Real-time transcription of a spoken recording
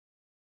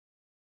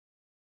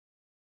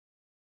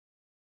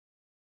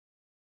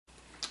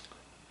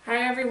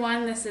Hi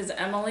everyone, this is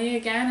Emily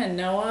again and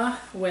Noah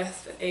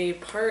with a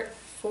part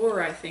 4,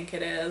 I think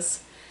it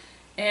is.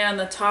 And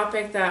the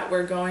topic that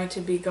we're going to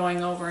be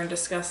going over and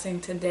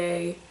discussing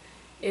today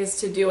is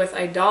to do with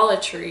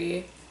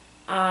idolatry.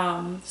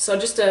 So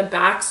just a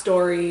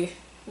backstory,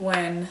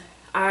 when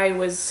I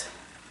was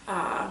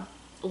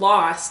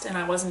lost and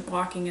I wasn't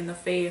walking in the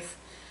faith,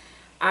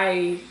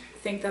 I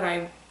think that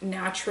I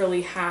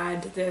naturally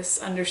had this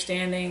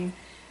understanding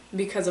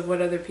because of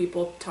what other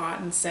people taught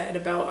and said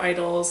about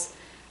idols.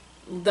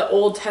 The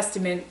Old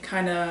Testament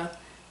kind of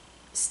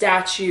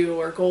statue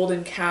or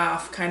golden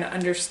calf kind of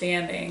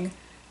understanding,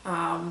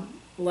 when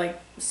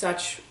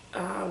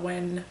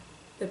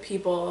the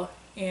people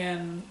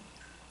in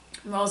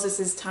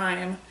Moses'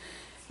 time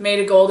made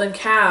a golden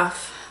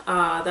calf.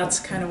 That's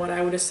kind of what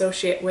I would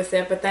associate with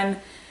it. But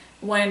then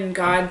when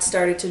God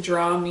started to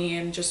draw me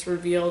and just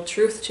reveal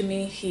truth to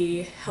me,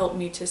 He helped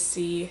me to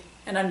see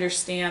and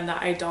understand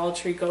that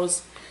idolatry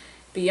goes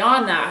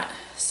beyond that.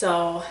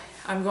 So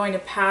I'm going to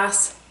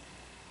pass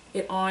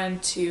it on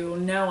to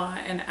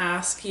Noah and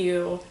ask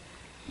you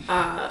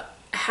how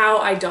does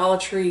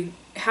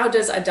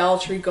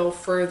idolatry go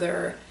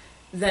further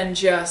than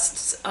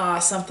just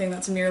something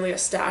that's merely a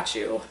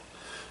statue?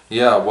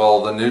 Yeah,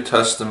 well, the New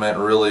Testament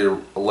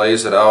really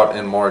lays it out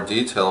in more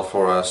detail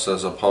for us,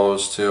 as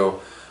opposed to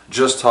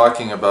just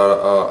talking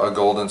about a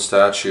golden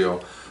statue.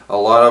 A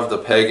lot of the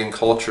pagan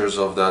cultures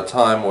of that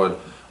time would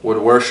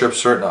worship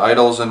certain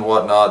idols and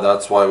whatnot.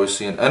 That's why we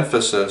see an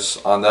emphasis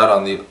on that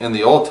in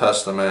the Old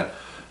Testament.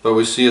 But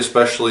we see,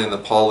 especially in the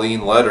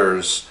Pauline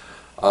letters,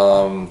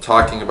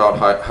 talking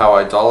about how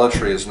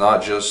idolatry is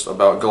not just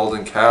about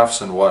golden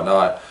calves and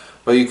whatnot,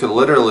 but you could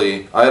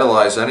literally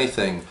idolize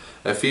anything.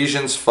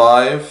 Ephesians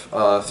 5,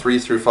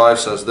 3-5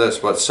 says this,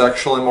 "But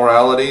sexual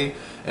immorality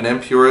and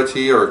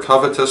impurity or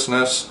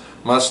covetousness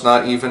must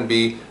not even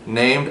be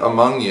named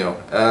among you,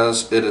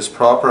 as it is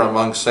proper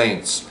among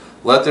saints.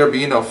 Let there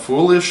be no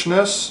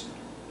filthiness,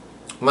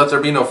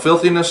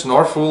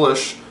 nor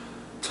foolish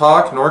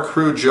talk, nor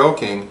crude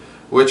joking,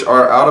 which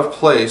are out of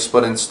place,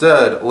 but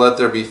instead let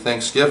there be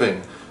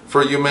thanksgiving.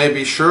 For you may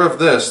be sure of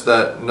this,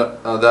 that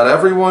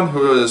everyone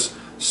who is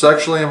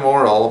sexually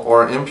immoral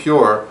or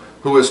impure,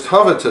 who is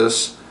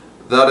covetous,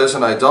 that is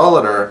an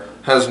idolater,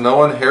 has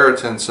no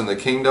inheritance in the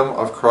kingdom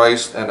of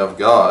Christ and of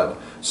God."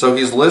 So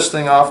he's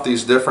listing off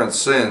these different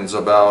sins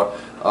about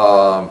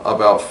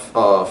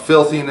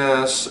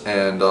filthiness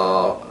and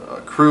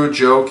crude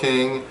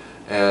joking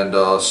and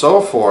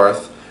so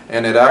forth,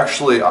 and it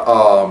actually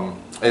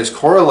is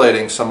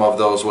correlating some of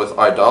those with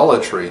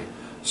idolatry.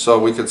 So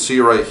we could see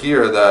right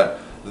here that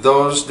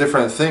those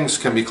different things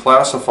can be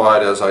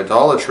classified as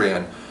idolatry,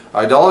 and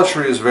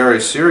idolatry is very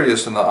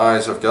serious in the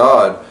eyes of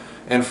God.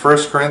 In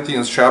 1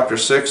 Corinthians chapter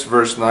 6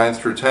 verse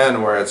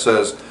 9-10, where it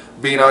says,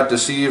 "Be not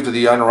deceived,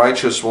 the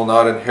unrighteous will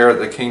not inherit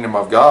the kingdom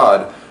of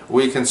God,"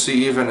 we can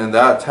see even in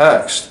that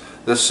text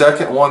the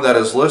second one that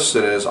is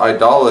listed is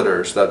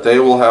idolaters, that they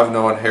will have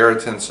no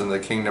inheritance in the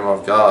kingdom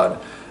of God.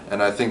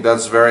 And I think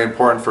that's very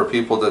important for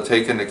people to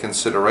take into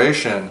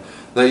consideration,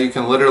 that you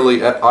can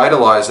literally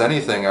idolize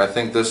anything. I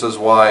think this is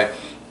why,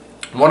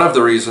 one of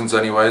the reasons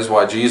anyways,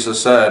 why Jesus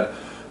said,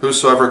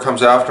 "Whosoever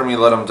comes after me,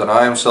 let him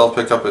deny himself,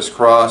 pick up his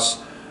cross,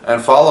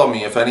 and follow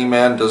me. If any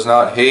man does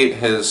not hate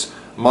his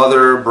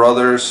mother,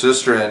 brother,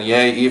 sister, and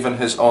yea, even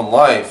his own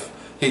life,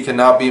 he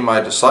cannot be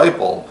my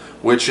disciple."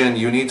 Which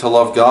you need to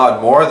love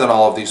God more than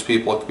all of these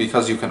people,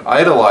 because you can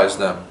idolize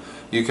them.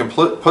 You can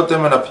put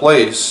them in a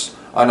place,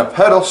 on a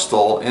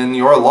pedestal in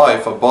your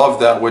life above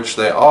that which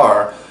they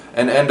are,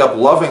 and end up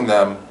loving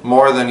them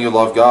more than you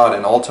love God,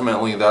 and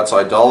ultimately that's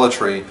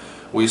idolatry.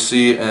 We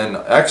see in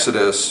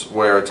Exodus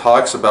where it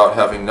talks about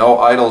having no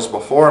idols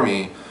before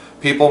me.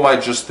 People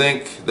might just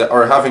think that,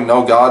 or having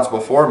no gods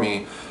before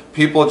me,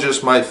 people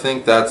just might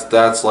think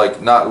that's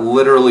like not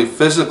literally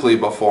physically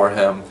before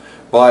Him,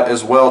 but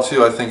as well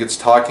too, I think it's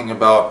talking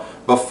about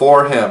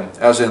before Him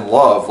as in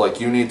love.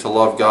 Like, you need to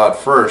love God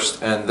first,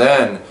 and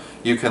then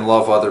you can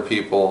love other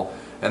people.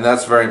 And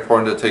that's very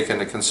important to take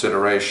into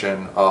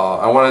consideration.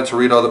 I wanted to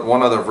read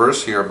one other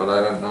verse here, but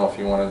I don't know if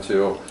you wanted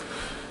to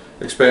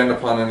expand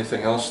upon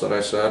anything else that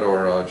I said,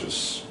 or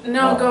just...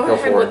 No, go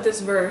ahead with this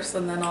verse,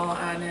 and then I'll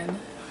add in.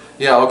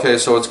 Yeah, okay,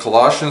 so it's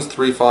Colossians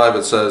 3:5.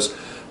 It says,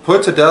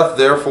 "Put to death,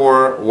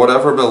 therefore,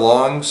 whatever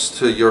belongs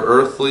to your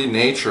earthly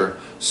nature,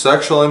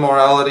 sexual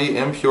immorality,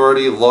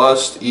 impurity,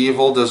 lust,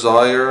 evil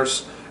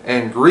desires,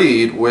 and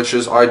greed, which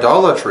is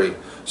idolatry."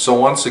 So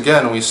once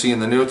again, we see in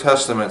the New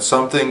Testament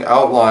something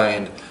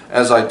outlined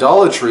as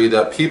idolatry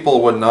that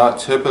people would not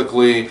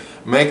typically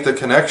make the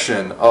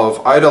connection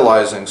of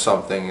idolizing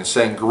something. It's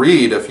saying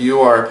greed, if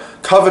you are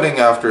coveting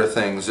after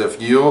things,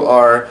 if you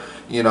are,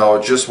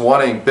 just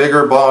wanting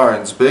bigger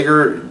barns,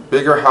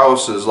 bigger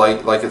houses,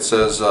 like it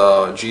says,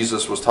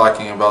 Jesus was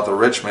talking about the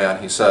rich man.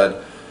 He said,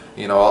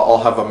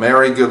 "I'll have a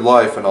merry good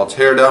life, and I'll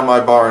tear down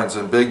my barns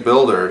and build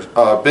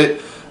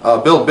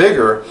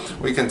bigger."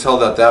 We can tell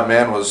that that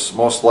man was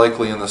most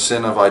likely in the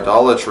sin of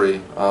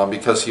idolatry,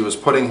 because he was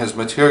putting his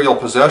material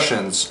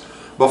possessions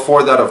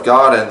before that of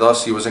God, and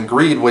thus he was in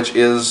greed, which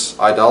is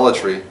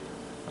idolatry.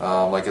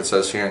 like it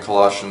says here in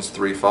Colossians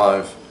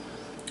 3:5.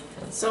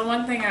 So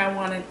one thing I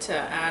wanted to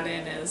add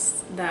in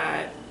is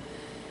that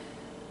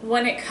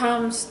when it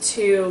comes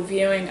to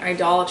viewing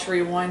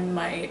idolatry, one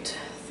might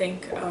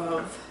think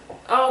of,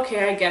 oh,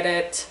 okay, I get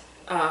it.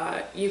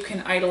 You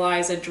can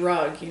idolize a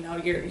drug, you know,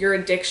 your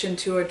addiction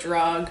to a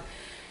drug,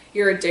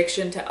 your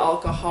addiction to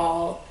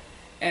alcohol,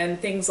 and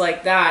things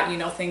like that, you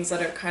know, things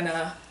that are kind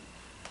of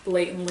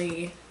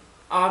blatantly,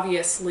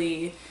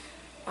 obviously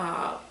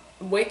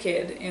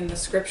wicked in the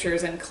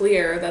scriptures and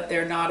clear that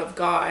they're not of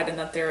God and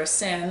that they're a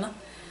sin,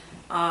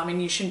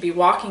 and you shouldn't be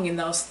walking in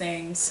those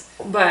things.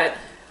 But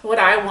what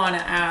I want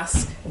to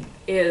ask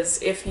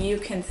is if you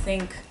can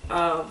think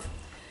of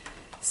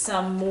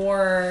some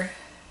more,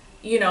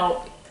 you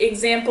know,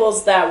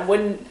 examples that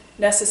wouldn't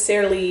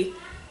necessarily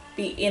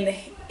be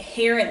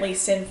inherently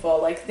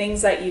sinful, like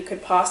things that you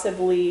could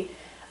possibly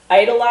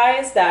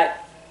idolize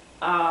that,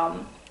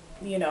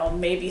 you know,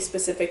 maybe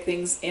specific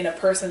things in a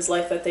person's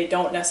life that they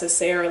don't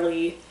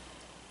necessarily,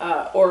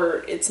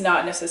 or it's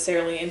not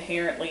necessarily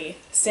inherently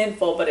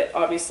sinful, but it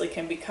obviously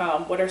can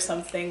become. What are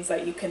some things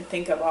that you can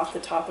think of off the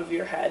top of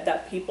your head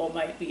that people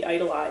might be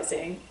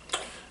idolizing?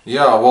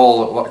 Yeah,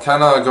 well,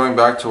 kind of going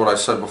back to what I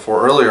said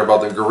before earlier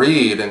about the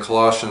greed in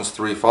Colossians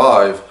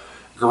 3:5,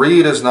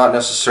 greed is not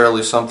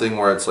necessarily something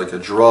where it's like a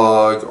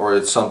drug or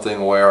it's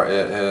something where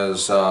it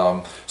is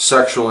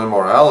sexual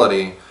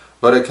immorality,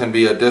 but it can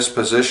be a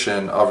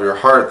disposition of your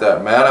heart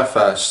that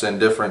manifests in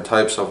different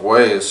types of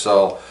ways.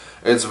 So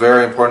it's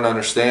very important to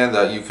understand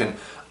that you can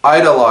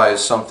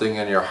idolize something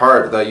in your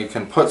heart, that you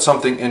can put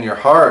something in your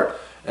heart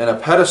in a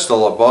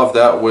pedestal above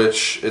that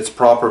which its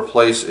proper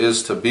place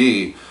is to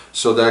be.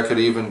 So that could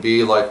even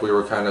be, like we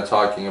were kind of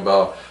talking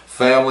about,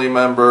 family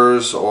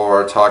members,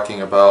 or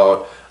talking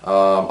about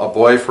a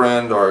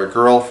boyfriend or a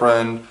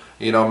girlfriend.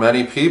 You know,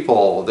 many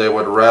people, they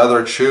would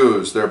rather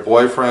choose their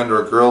boyfriend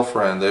or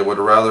girlfriend. They would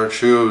rather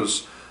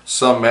choose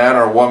some man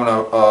or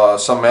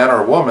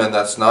woman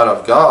that's not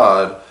of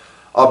God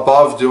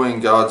above doing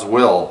God's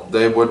will.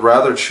 They would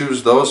rather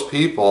choose those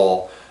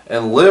people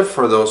and live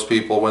for those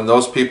people when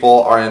those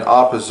people are in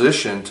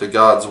opposition to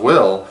God's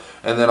will,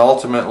 and then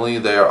ultimately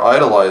they are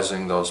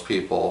idolizing those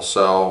people.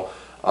 So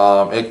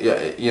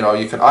you know,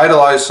 you can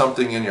idolize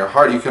something in your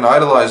heart. You can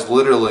idolize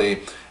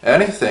literally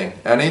anything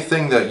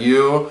that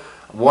you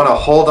want to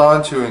hold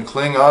on to and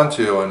cling on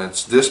to, and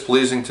it's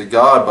displeasing to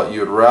God, but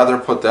you'd rather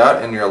put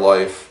that in your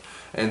life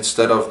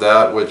instead of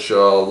that which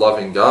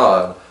loving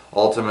God.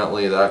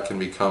 Ultimately that can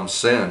become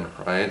sin,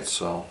 right?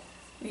 So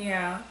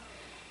Yeah.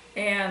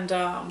 And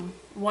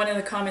one of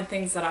the common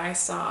things that I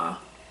saw,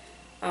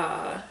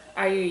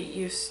 I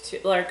used to,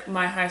 like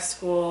my high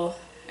school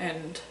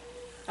and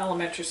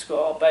elementary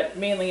school, but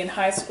mainly in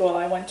high school,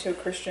 I went to a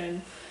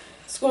Christian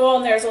school,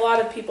 and there's a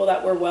lot of people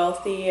that were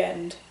wealthy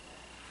and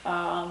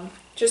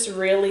just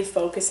really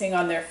focusing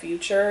on their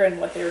future and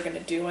what they were going to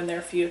do in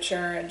their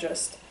future and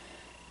just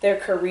their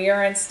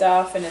career and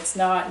stuff. And it's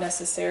not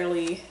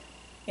necessarily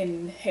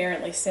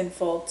inherently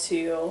sinful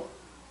to,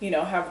 you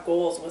know, have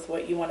goals with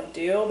what you want to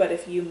do, but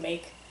if you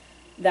make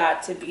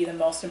that to be the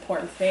most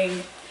important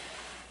thing,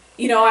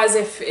 you know, as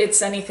if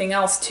it's anything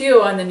else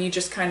too, and then you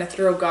just kind of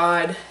throw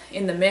God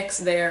in the mix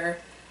there,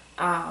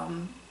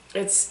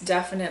 it's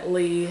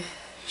definitely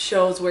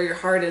shows where your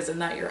heart is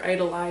and that you're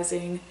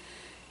idolizing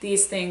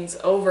these things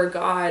over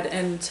God.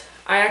 And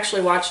I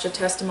actually watched a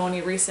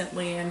testimony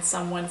recently, and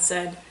someone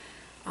said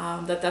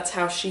that that's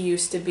how she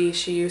used to be.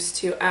 She used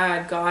to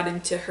add God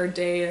into her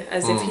day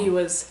as if he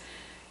was,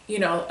 you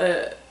know,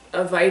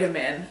 a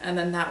vitamin, and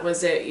then that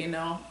was it, you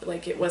know,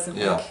 like it wasn't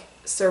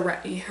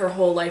like her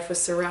whole life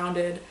was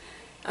surrounded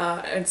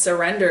and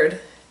surrendered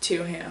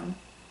to him.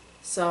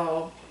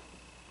 So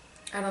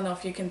I don't know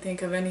if you can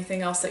think of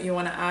anything else that you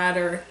want to add,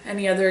 or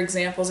any other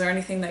examples, or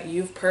anything that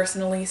you've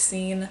personally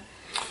seen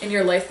in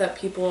your life that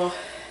people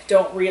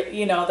don't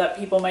you know, that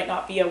people might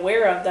not be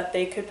aware of, that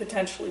they could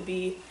potentially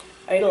be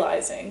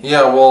idolizing.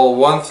 yeah, well,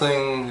 one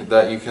thing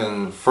that you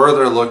can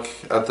further look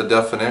at the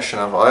definition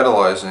of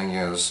idolizing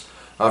is,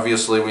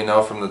 obviously we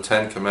know from the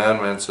Ten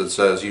Commandments it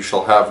says you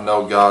shall have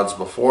no gods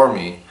before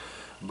me,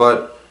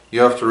 but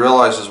you have to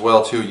realize as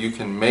well too, you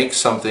can make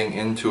something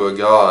into a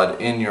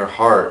god in your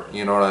heart.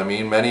 You know what I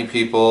mean? Many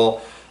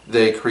people,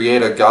 they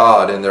create a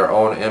god in their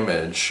own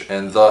image,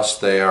 and thus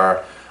they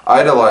are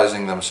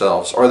idolizing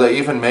themselves, or they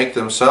even make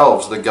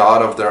themselves the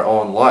god of their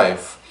own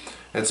life.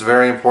 It's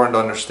very important to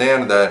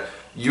understand that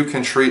you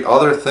can treat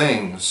other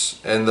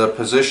things in the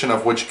position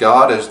of which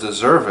God is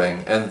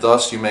deserving, and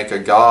thus you make a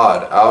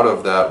god out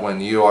of that when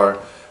you are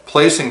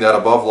placing that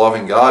above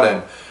loving God.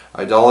 And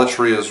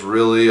idolatry is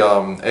really,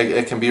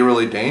 it can be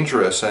really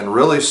dangerous and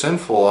really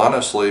sinful,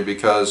 honestly,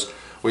 because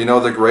we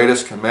know the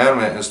greatest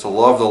commandment is to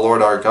love the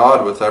Lord our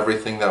God with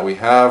everything that we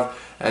have,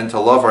 and to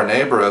love our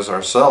neighbor as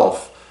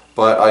ourselves.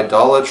 But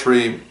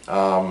idolatry,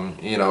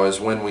 you know, is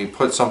when we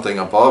put something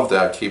above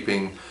that,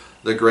 keeping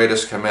the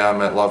greatest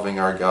commandment, loving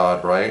our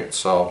God, right?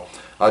 So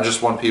I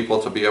just want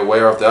people to be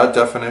aware of that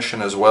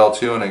definition as well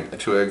too, and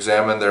to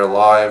examine their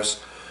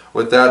lives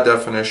with that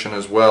definition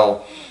as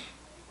well.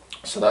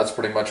 So that's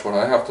pretty much what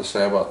I have to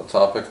say about the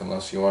topic,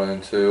 unless you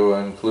wanted to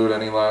include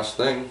any last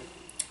thing.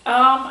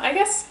 I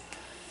guess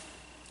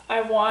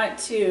I want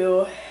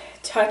to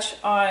touch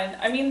on,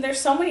 I mean, there's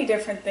so many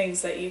different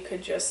things that you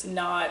could just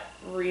not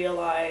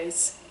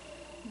realize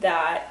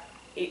that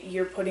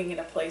you're putting in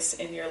a place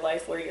in your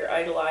life where you're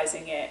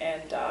idolizing it.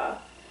 And,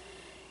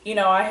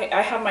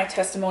 I have my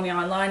testimony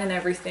online and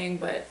everything,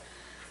 but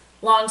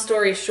long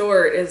story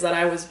short is that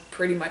I was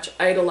pretty much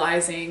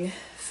idolizing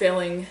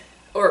filling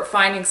or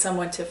finding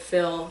someone to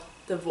fill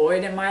the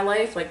void in my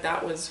life. Like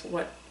that was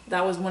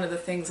one of the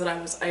things that I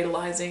was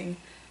idolizing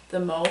the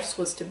most,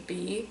 was to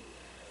be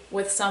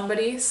with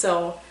somebody.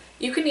 So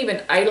you can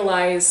even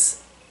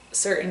idolize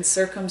certain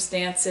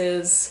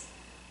circumstances,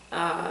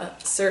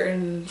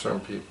 certain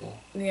people.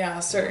 Yeah,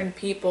 certain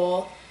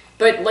people.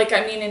 But like,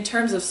 I mean, in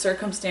terms of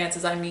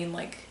circumstances, I mean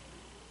like,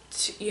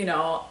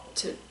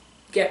 to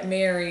get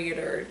married,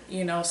 or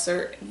you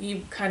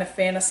kind of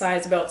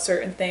fantasize about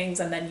certain things,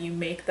 and then you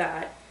make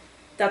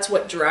that's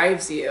what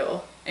drives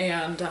you.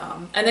 And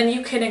then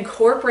you can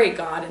incorporate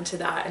God into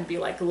that and be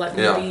like, let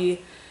me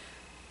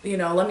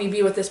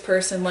be with this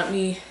person,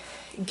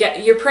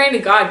 you're praying to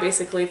God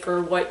basically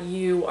for what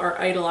you are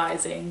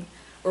idolizing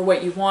or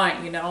what you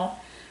want.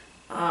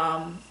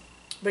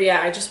 But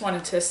yeah, I just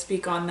wanted to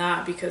speak on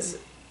that because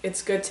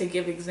it's good to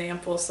give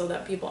examples so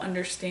that people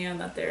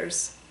understand that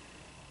there's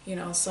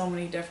so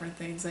many different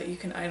things that you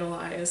can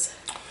idolize.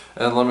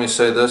 And let me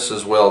say this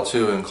as well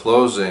too in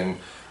closing.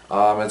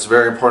 It's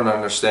very important to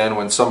understand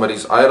when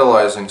somebody's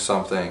idolizing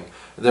something,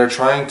 they're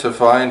trying to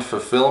find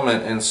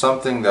fulfillment in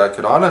something that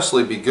could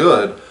honestly be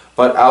good,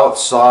 but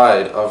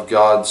outside of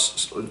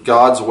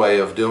God's way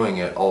of doing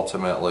it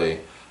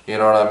ultimately. You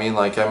know what I mean?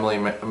 Like Emily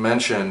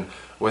mentioned,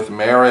 with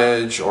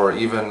marriage or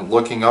even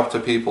looking up to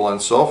people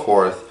and so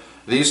forth,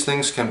 these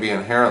things can be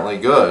inherently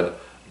good,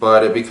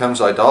 but it becomes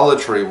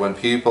idolatry when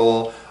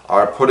people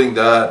are putting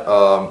that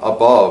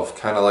above,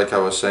 kind of like I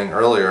was saying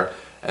earlier,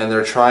 and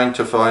they're trying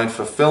to find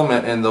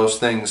fulfillment in those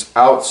things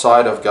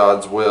outside of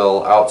God's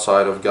will,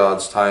 outside of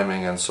God's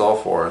timing, and so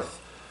forth.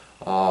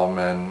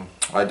 And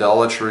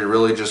idolatry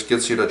really just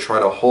gets you to try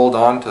to hold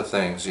on to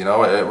things. It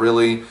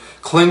really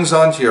clings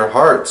onto your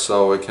heart,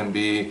 so it can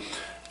be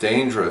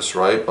dangerous,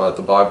 right? But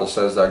the Bible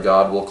says that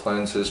God will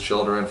cleanse His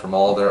children from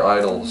all their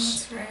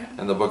idols. That's right.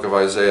 In the book of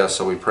Isaiah.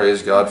 So we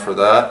praise God for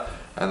that,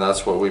 and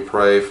that's what we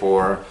pray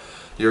for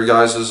your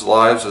guys'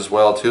 lives as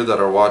well too that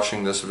are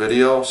watching this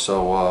video.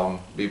 So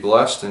be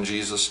blessed in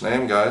Jesus'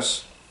 name,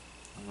 guys.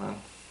 Amen.